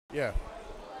Yeah.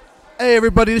 Hey,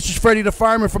 everybody, this is Freddy the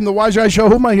Fireman from the Wiseguyz Show.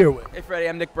 Who am I here with? Hey, Freddy,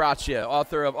 I'm Nick Braccia,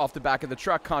 author of Off the Back of the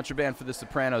Truck, Contraband for the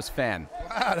Sopranos fan.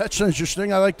 Wow, that's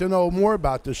interesting. I'd like to know more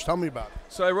about this. Tell me about it.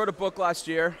 So I wrote a book last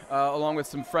year, along with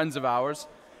some friends of ours.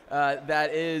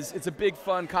 It's a big,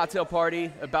 fun cocktail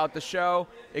party about the show.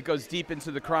 It goes deep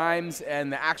into the crimes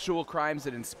and the actual crimes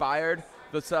that inspired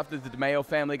the stuff that the DeMeo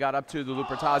family got up to, the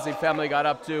Lupertazzi family got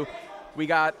up to. We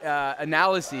got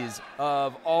analyses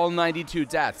of all 92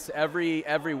 deaths,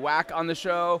 every whack on the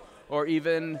show, or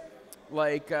even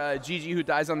like Gigi who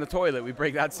dies on the toilet. We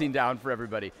break that scene down for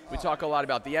everybody. We talk a lot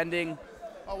about the ending.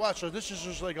 Oh, wow. So this is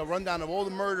just like a rundown of all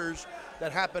the murders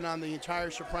that happened on the entire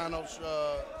Sopranos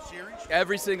series?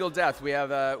 Every single death. We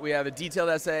have a detailed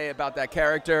essay about that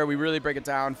character. We really break it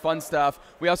down. Fun stuff.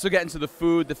 We also get into the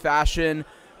food, the fashion,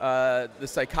 the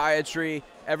psychiatry,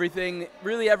 everything,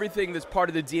 really everything that's part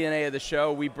of the DNA of the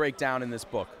show, we break down in this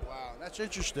book. Wow, that's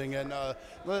interesting. And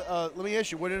let me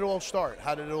ask you, where did it all start?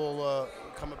 How did it all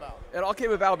come about? It all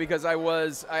came about because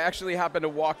I actually happened to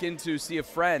walk in to see a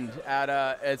friend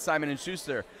at Simon &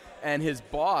 Schuster, and his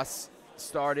boss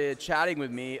started chatting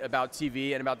with me about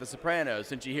TV and about The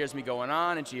Sopranos, and she hears me going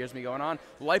on,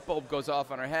 light bulb goes off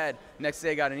on her head. Next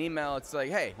day I got an email, it's like,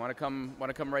 hey, want to come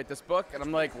write this book? And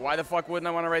I'm like, why the fuck wouldn't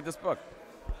I want to write this book?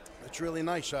 It's really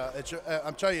nice.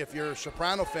 I'm telling you, if you're a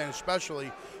Soprano fan especially,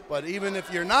 but even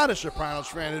if you're not a Sopranos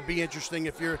fan, it'd be interesting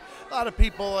if you're a lot of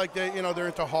people like they're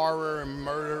into horror and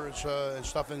murder and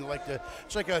stuff, and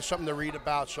it's like something to read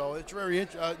about. So it's very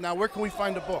interesting. Now, where can we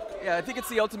find the book? Yeah, I think it's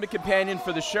the ultimate companion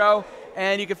for the show,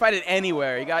 and you can find it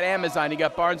anywhere. You got Amazon, you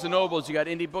got Barnes & Nobles, you got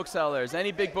indie booksellers,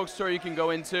 any big bookstore you can go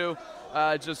into.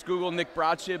 Just Google Nick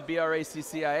Braccia,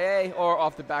 Braccia, or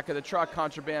Off the Back of the Truck,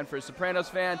 Contraband for a Sopranos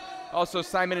fan. Also,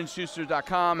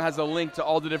 SimonandSchuster.com has a link to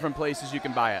all the different places you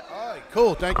can buy it. All right,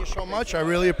 cool. Thank you so much. I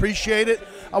really appreciate it.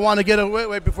 I want to get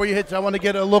wait before you hit. I want to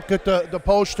get a look at the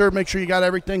poster. Make sure you got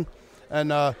everything, and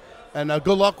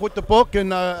good luck with the book.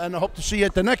 And I hope to see you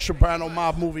at the next Soprano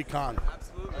MobMovieCon.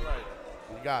 Absolutely. All right.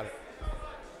 You got it.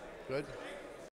 Good.